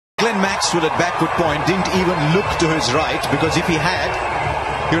Glenn Maxwell at backward point didn't even look to his right, because if he had,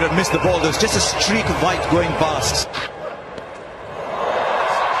 he would have missed the ball. There's just a streak of white going past.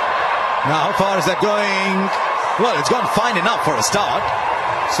 Now, how far is that going? Well, it's gone fine enough for a start.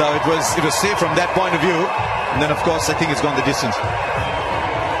 So it was safe from that point of view. And then, of course, I think it's gone the distance.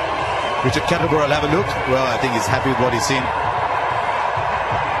 Richard Cattleborough will have a look. Well, I think he's happy with what he's seen.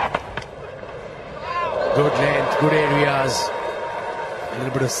 Good length, good areas. A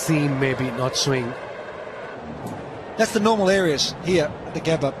little bit of seam, maybe, not swing. That's the normal areas here at the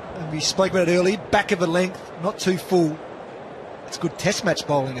Gabba. And we spoke about it early. Back of the length, not too full. It's good test match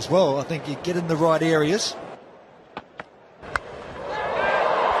bowling as well. I think you get in the right areas.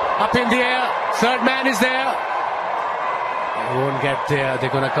 Up in the air, third man is there. He won't get there. They're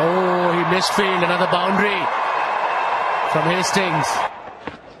going to go. Oh, he missed field. Another boundary from Hastings.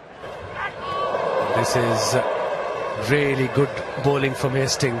 This is really good bowling from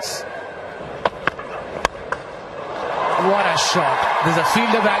Hastings. What a shot. There's a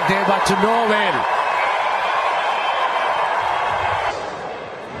fielder back there, but to no avail.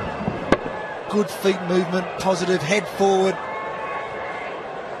 Good feet movement, positive, head forward.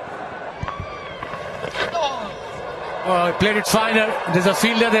 Oh, he played it finer. There's a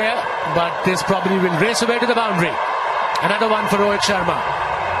fielder there, but this probably will race away to the boundary. Another one for Rohit Sharma.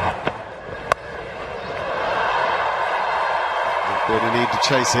 Going to need to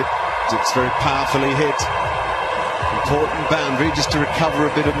chase it. It's very powerfully hit. Important boundary just to recover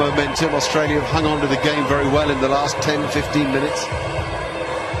a bit of momentum. Australia have hung on to the game very well in the last 10-15 minutes.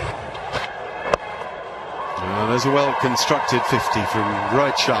 There's a well-constructed 50 from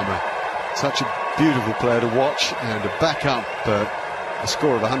Rohit Sharma. Such a beautiful player to watch, and to back up a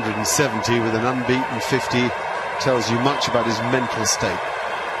score of 170 with an unbeaten 50 tells you much about his mental state.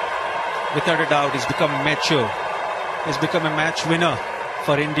 Without a doubt, he's become mature. He's become a match winner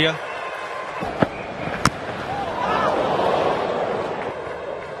for India.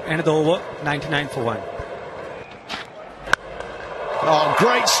 End of the over, 99 for 1. Oh,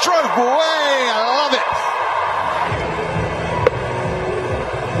 great stroke away! I love it!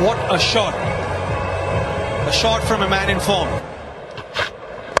 What a shot. A shot from a man in form.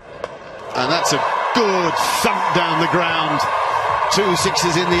 And that's a good thump down the ground. 2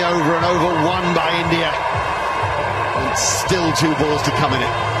 sixes in the over, and over one by India. And still 2 balls to come in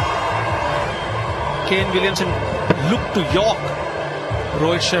it. Kane Williamson looked to York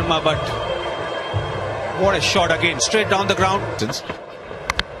Rohit Sharma, but what a shot again. Straight down the ground.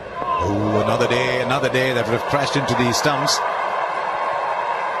 Oh, another day that would have crashed into the stumps.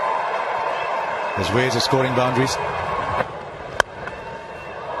 There's ways of scoring boundaries.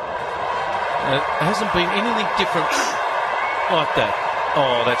 There hasn't been anything different like that.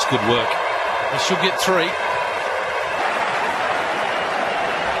 Oh, that's good work. They should get 3.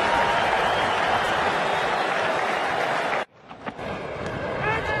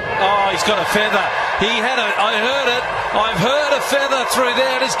 Oh, he's got a feather. He had a, I heard it. I've heard a feather through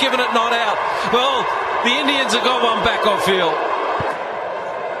there and he's given it not out. Well, the Indians have got one back off field.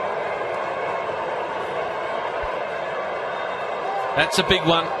 That's a big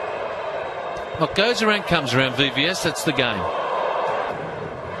one. What goes around comes around, VVS. That's the game.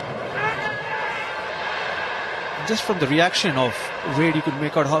 Just from the reaction of Wade, you could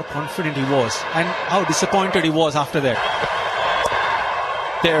make out how confident he was and how disappointed he was after that.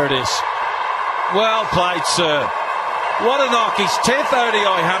 There it is. Well played, sir. What a knock. His 10th ODI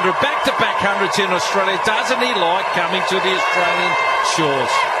 100. Back-to-back hundreds in Australia. Doesn't he like coming to the Australian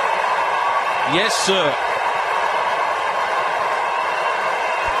shores? Yes, sir.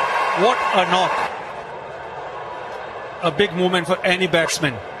 What a knock. A big moment for any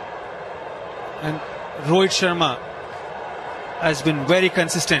batsman. And Rohit Sharma has been very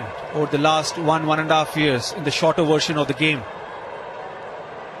consistent over the last 1.5 years in the shorter version of the game.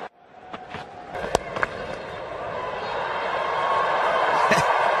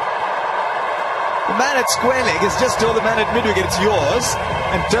 The man at square leg has just told the man at mid-wicket it's yours,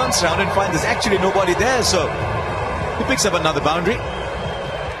 and turns around and finds there's actually nobody there, so he picks up another boundary.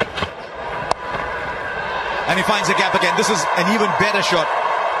 And he finds a gap again. This is an even better shot.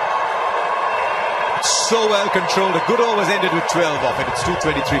 So well controlled. A good over was ended with 12 off it. It's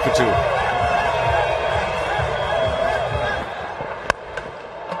 223 for 2.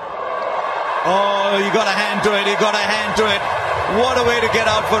 Oh, you got a hand to it. You got a hand to it. What a way to get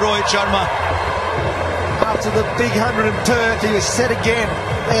out for Rohit Sharma. After the big 130, he was set again.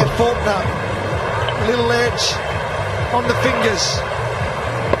 There, Faulkner. A little edge on the fingers.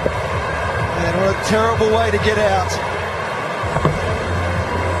 And what a terrible way to get out.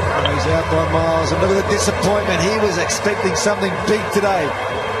 Oh, he's out by miles. And look at the disappointment. He was expecting something big today.